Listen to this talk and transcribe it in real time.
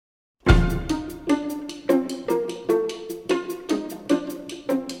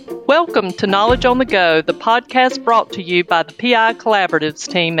Welcome to Knowledge on the Go, the podcast brought to you by the PI Collaboratives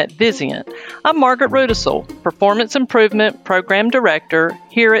team at Vizient. I'm Margaret Rudisill, Performance Improvement Program Director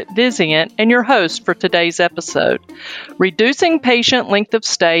here at Vizient and your host for today's episode. Reducing patient length of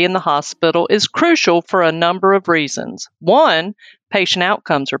stay in the hospital is crucial for a number of reasons. One, patient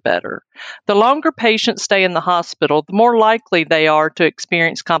outcomes are better. The longer patients stay in the hospital, the more likely they are to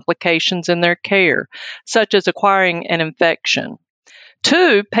experience complications in their care, such as acquiring an infection.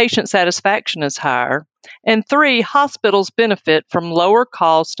 Two, patient satisfaction is higher. And three, hospitals benefit from lower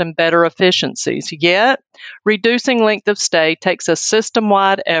cost and better efficiencies. Yet, reducing length of stay takes a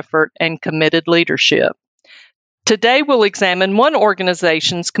system-wide effort and committed leadership. Today, we'll examine one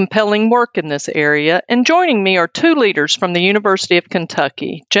organization's compelling work in this area, and joining me are two leaders from the University of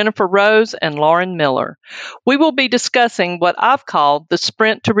Kentucky, Jennifer Rose and Lauren Miller. We will be discussing what I've called the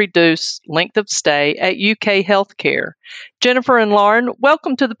sprint to reduce length of stay at UK Healthcare. Jennifer and Lauren,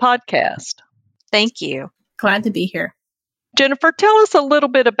 welcome to the podcast. Thank you. Glad to be here. Jennifer, tell us a little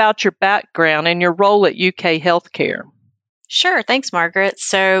bit about your background and your role at UK Healthcare. Sure. Thanks, Margaret.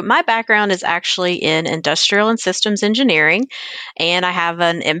 So my background is actually in industrial and systems engineering, and I have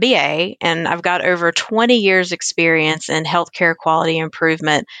an MBA, and I've got over 20 years experience in healthcare quality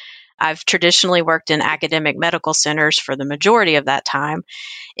improvement. I've traditionally worked in academic medical centers for the majority of that time.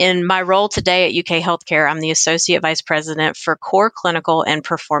 In my role today at UK Healthcare, I'm the Associate Vice President for Core Clinical and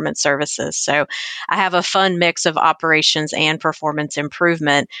Performance Services. So I have a fun mix of operations and performance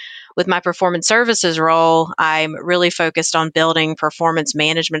improvement. With my performance services role, I'm really focused on building performance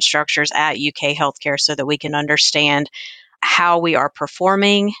management structures at UK Healthcare so that we can understand how we are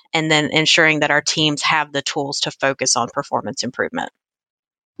performing and then ensuring that our teams have the tools to focus on performance improvement.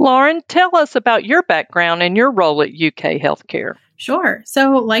 Lauren, tell us about your background and your role at UK Healthcare. Sure.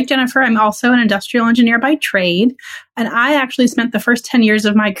 So like Jennifer, I'm also an industrial engineer by trade, and I actually spent the first 10 years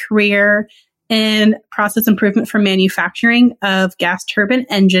of my career in process improvement for manufacturing of gas turbine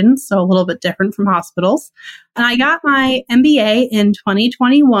engines, so a little bit different from hospitals. And I got my MBA in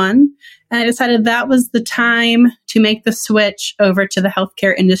 2021, and I decided that was the time to make the switch over to the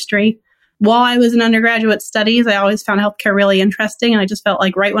healthcare industry. While I was in undergraduate studies, I always found healthcare really interesting, and I just felt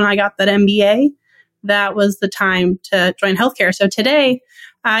like right when I got that MBA, that was the time to join healthcare. So today,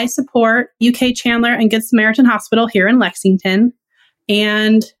 I support UK Chandler and Good Samaritan Hospital here in Lexington,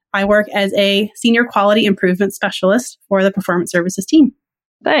 and I work as a senior quality improvement specialist for the performance services team.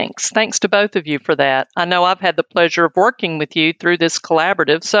 Thanks. Thanks to both of you for that. I know I've had the pleasure of working with you through this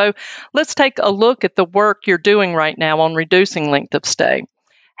collaborative. So let's take a look at the work you're doing right now on reducing length of stay.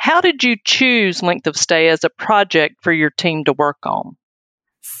 How did you choose length of stay as a project for your team to work on?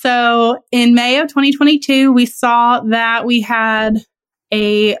 So in May of 2022, we saw that we had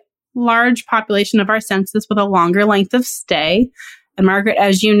a large population of our census with a longer length of stay. And Margaret,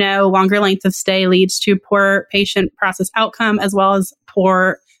 as you know, longer length of stay leads to poor patient process outcome as well as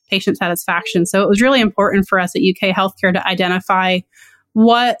poor patient satisfaction. So it was really important for us at UK Healthcare to identify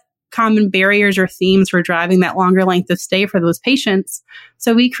what common barriers or themes were driving that longer length of stay for those patients.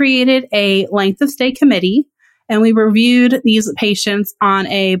 So we created a length of stay committee, and we reviewed these patients on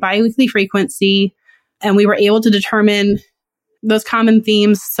a biweekly frequency, and we were able to determine those common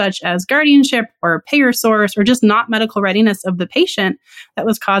themes such as guardianship or payer source or just not medical readiness of the patient that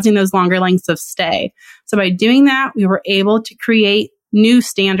was causing those longer lengths of stay. So by doing that, we were able to create new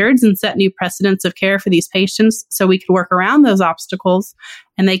standards and set new precedents of care for these patients so we could work around those obstacles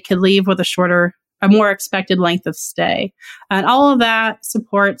and they could leave with a more expected length of stay. And all of that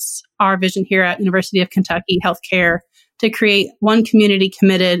supports our vision here at University of Kentucky Healthcare to create one community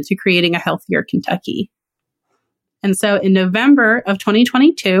committed to creating a healthier Kentucky. And so in November of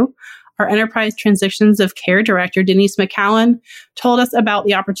 2022, our Enterprise Transitions of Care Director, Denise McCowan, told us about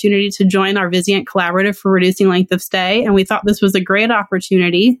the opportunity to join our Vizient Collaborative for reducing length of stay. And we thought this was a great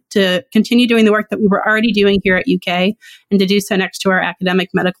opportunity to continue doing the work that we were already doing here at UK and to do so next to our academic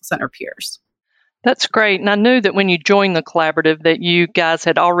medical center peers. That's great. And I knew that when you joined the collaborative that you guys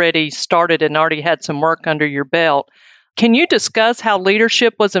had already started and already had some work under your belt. Can you discuss how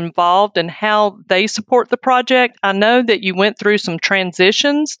leadership was involved and how they support the project? I know that you went through some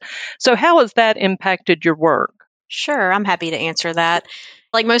transitions. So how has that impacted your work? Sure, I'm happy to answer that.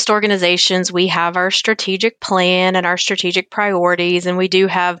 Like most organizations, we have our strategic plan and our strategic priorities, and we do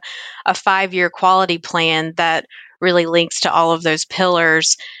have a 5-year quality plan that really links to all of those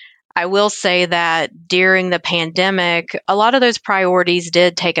pillars. I will say that during the pandemic, a lot of those priorities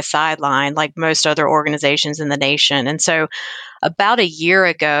did take a sideline, like most other organizations in the nation. And so about a year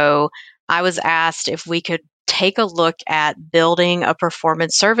ago, I was asked if we could take a look at building a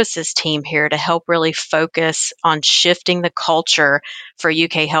performance services team here to help really focus on shifting the culture for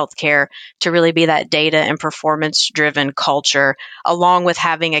UK healthcare to really be that data and performance driven culture, along with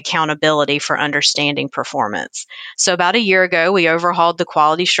having accountability for understanding performance. So about a year ago, we overhauled the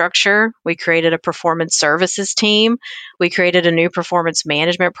quality structure. We created a performance services team. We created a new performance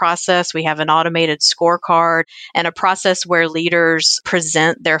management process. We have an automated scorecard and a process where leaders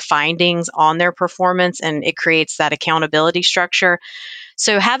present their findings on their performance, and it creates that accountability structure.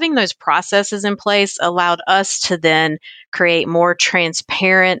 So having those processes in place allowed us to then create more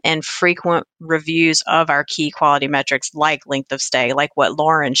transparent and frequent reviews of our key quality metrics, like length of stay, like what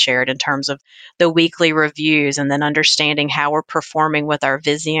Lauren shared in terms of the weekly reviews, and then understanding how we're performing with our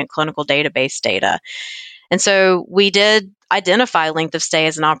Vizient clinical database data. And so we did identify length of stay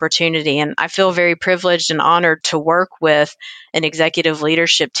as an opportunity. And I feel very privileged and honored to work with an executive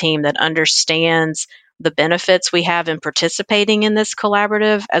leadership team that understands the benefits we have in participating in this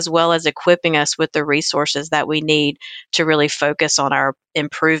collaborative, as well as equipping us with the resources that we need to really focus on our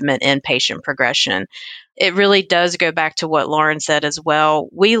improvement in patient progression. It really does go back to what Lauren said as well.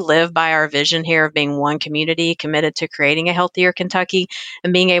 We live by our vision here of being one community committed to creating a healthier Kentucky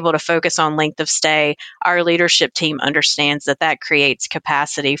and being able to focus on length of stay. Our leadership team understands that that creates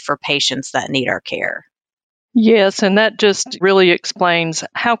capacity for patients that need our care. Yes, and that just really explains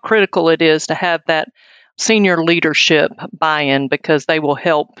how critical it is to have that senior leadership buy-in, because they will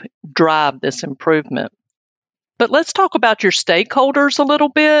help drive this improvement. But let's talk about your stakeholders a little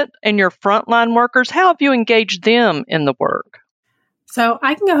bit and your frontline workers. How have you engaged them in the work? So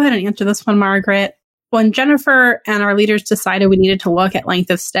I can go ahead and answer this one, Margaret. When Jennifer and our leaders decided we needed to look at length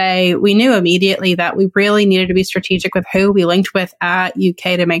of stay, we knew immediately that we really needed to be strategic with who we linked with at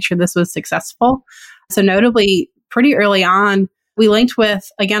UK to make sure this was successful. So notably, pretty early on, we linked with,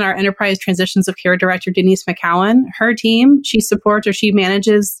 again, our Enterprise Transitions of Care Director, Denise McCowan. Her team, she supports or she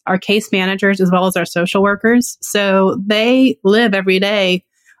manages our case managers as well as our social workers. So they live every day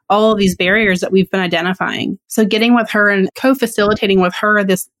all of these barriers that we've been identifying. So getting with her and co-facilitating with her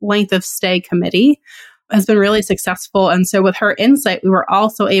this length of stay committee has been really successful. And so with her insight, we were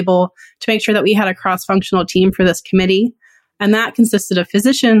also able to make sure that we had a cross-functional team for this committee. And that consisted of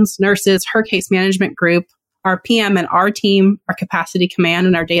physicians, nurses, her case management group, our PM and our team, our capacity command,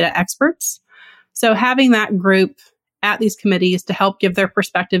 and our data experts. So having that group at these committees to help give their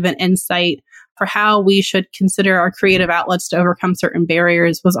perspective and insight for how we should consider our creative outlets to overcome certain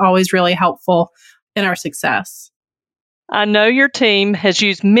barriers was always really helpful in our success. I know your team has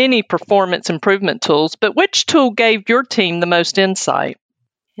used many performance improvement tools, but which tool gave your team the most insight?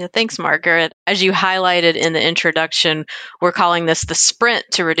 Yeah, thanks, Margaret. As you highlighted in the introduction, we're calling this the sprint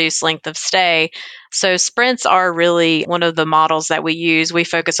to reduce length of stay. So sprints are really one of the models that we use. We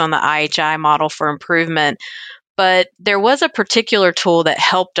focus on the IHI model for improvement. But there was a particular tool that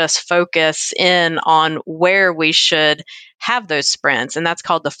helped us focus in on where we should have those sprints, and that's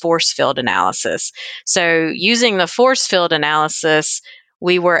called the force field analysis. So using the force field analysis,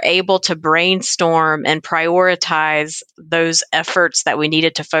 we were able to brainstorm and prioritize those efforts that we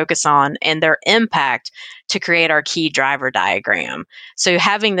needed to focus on and their impact to create our key driver diagram. So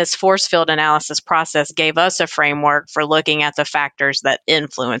having this force field analysis process gave us a framework for looking at the factors that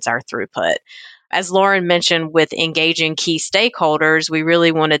influence our throughput. As Lauren mentioned, with engaging key stakeholders, we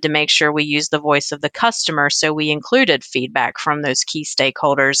really wanted to make sure we used the voice of the customer. So we included feedback from those key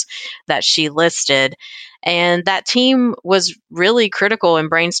stakeholders that she listed. And that team was really critical in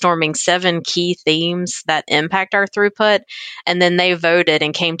brainstorming 7 key themes that impact our throughput. And then they voted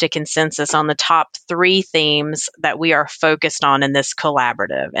and came to consensus on the top 3 themes that we are focused on in this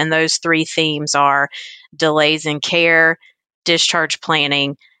collaborative. And those 3 themes are delays in care, discharge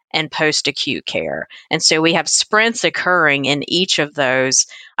planning, and post-acute care. And so we have sprints occurring in each of those.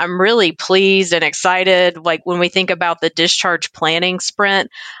 I'm really pleased and excited. Like when we think about the discharge planning sprint,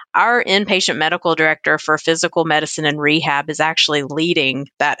 our inpatient medical director for physical medicine and rehab is actually leading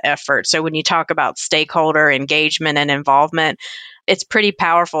that effort. So when you talk about stakeholder engagement and involvement, it's pretty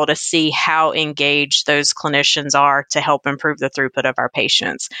powerful to see how engaged those clinicians are to help improve the throughput of our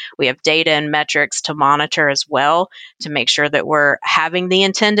patients. We have data and metrics to monitor as well to make sure that we're having the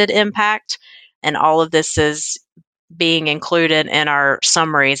intended impact. And all of this is being included in our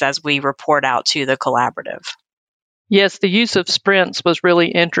summaries as we report out to the collaborative. Yes, the use of sprints was really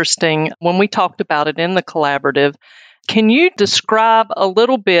interesting when we talked about it in the collaborative. Can you describe a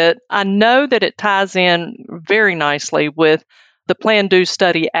little bit? I know that it ties in very nicely with the Plan, Do,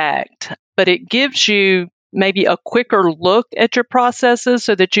 Study, Act, but it gives you maybe a quicker look at your processes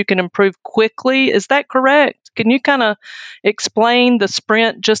so that you can improve quickly. Is that correct? Can you kind of explain the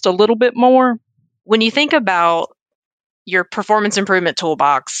sprint just a little bit more? when you think about your performance improvement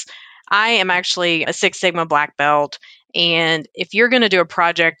toolbox, I am actually a Six Sigma black belt. And if you're going to do a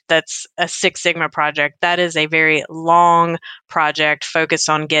project that's a Six Sigma project, that is a very long project focused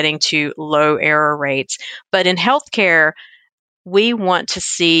on getting to low error rates. But in healthcare, we want to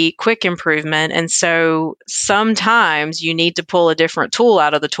see quick improvement. And so sometimes you need to pull a different tool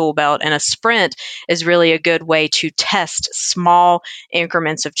out of the tool belt, and a sprint is really a good way to test small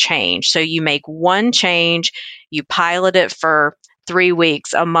increments of change. So you make one change, you pilot it for 3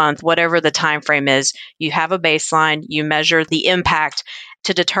 weeks, a month, whatever the time frame is. You have a baseline, you measure the impact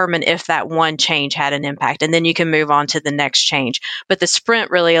to determine if that one change had an impact, and then you can move on to the next change. But the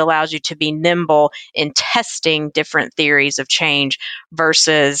sprint really allows you to be nimble in testing different theories of change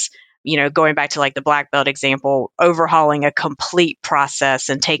versus, going back to like the black belt example, overhauling a complete process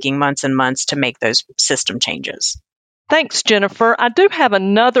and taking months and months to make those system changes. Thanks, Jennifer. I do have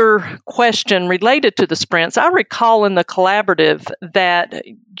another question related to the sprints. I recall in the collaborative that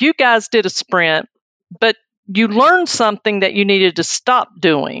you guys did a sprint, but you learned something that you needed to stop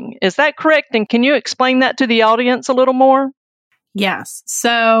doing. Is that correct? And can you explain that to the audience a little more? Yes.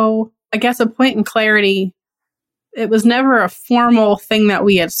 So I guess a point in clarity, it was never a formal thing that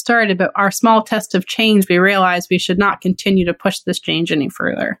we had started, but our small test of change, we realized we should not continue to push this change any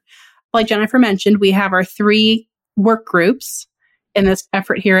further. Like Jennifer mentioned, we have our 3 work groups in this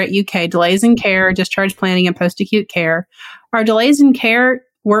effort here at UK: delays in care, discharge planning, and post-acute care. Our delays in care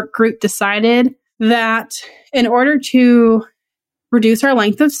work group decided that in order to reduce our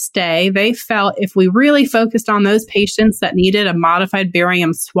length of stay, they felt if we really focused on those patients that needed a modified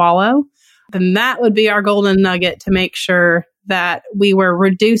barium swallow, then that would be our golden nugget to make sure that we were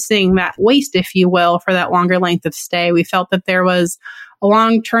reducing that waste, if you will, for that longer length of stay. We felt that there was a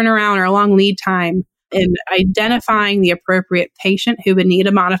long turnaround or a long lead time in identifying the appropriate patient who would need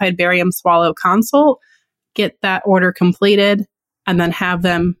a modified barium swallow consult, get that order completed, and then have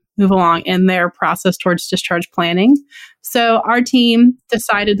them move along in their process towards discharge planning. So our team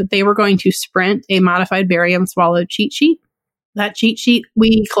decided that they were going to sprint a modified barium swallow cheat sheet. That cheat sheet,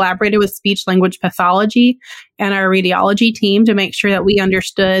 we collaborated with speech language pathology and our radiology team to make sure that we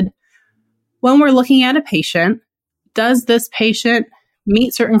understood when we're looking at a patient, does this patient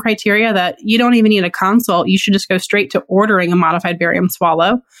meet certain criteria that you don't even need a consult, you should just go straight to ordering a modified barium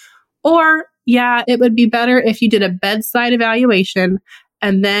swallow? Or, yeah, it would be better if you did a bedside evaluation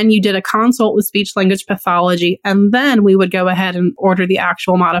and then you did a consult with speech language pathology, and then we would go ahead and order the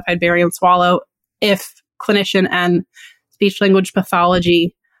actual modified barium swallow if clinician and speech language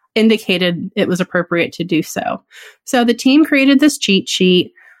pathology indicated it was appropriate to do so. So the team created this cheat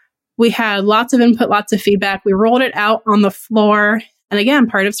sheet. We had lots of input, lots of feedback. We rolled it out on the floor. And again,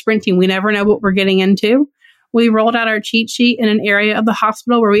 part of sprinting, we never know what we're getting into. We rolled out our cheat sheet in an area of the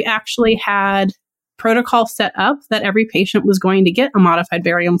hospital where we actually had protocol set up that every patient was going to get a modified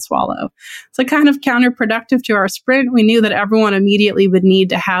barium swallow. So kind of counterproductive to our sprint. We knew that everyone immediately would need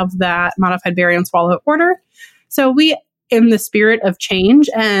to have that modified barium swallow order. So we, in the spirit of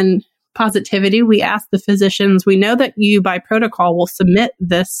change and positivity, we asked the physicians, we know that you by protocol will submit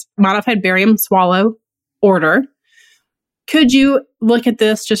this modified barium swallow order. Could you look at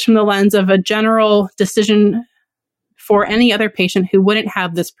this just from the lens of a general decision for any other patient who wouldn't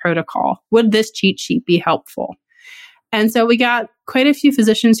have this protocol? Would this cheat sheet be helpful? And so we got quite a few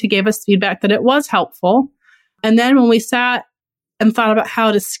physicians who gave us feedback that it was helpful. And then when we sat and thought about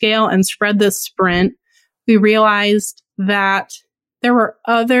how to scale and spread this sprint, we realized that there were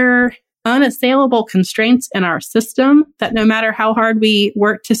other unassailable constraints in our system that no matter how hard we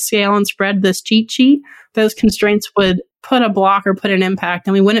worked to scale and spread this cheat sheet, those constraints would put a block or put an impact,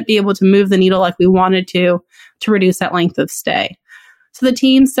 and we wouldn't be able to move the needle like we wanted to reduce that length of stay. So the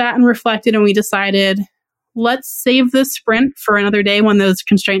team sat and reflected, and we decided, let's save this sprint for another day when those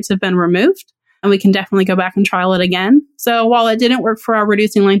constraints have been removed, and we can definitely go back and trial it again. So while it didn't work for our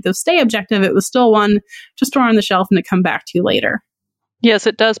reducing length of stay objective, it was still one to store on the shelf and to come back to later. Yes,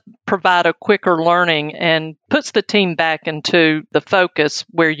 it does provide a quicker learning and puts the team back into the focus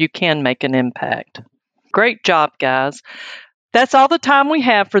where you can make an impact. Great job, guys. That's all the time we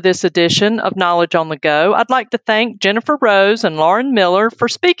have for this edition of Knowledge on the Go. I'd like to thank Jennifer Rose and Lauren Miller for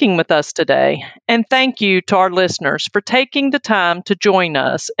speaking with us today. And thank you to our listeners for taking the time to join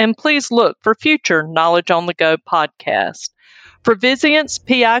us. And please look for future Knowledge on the Go podcasts. For Vizient's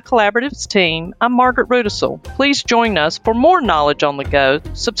PI Collaboratives team, I'm Margaret Rudisill. Please join us for more Knowledge on the Go.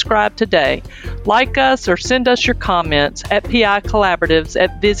 Subscribe today. Like us or send us your comments at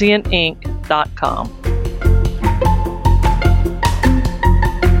picollaboratives@vizientinc.com.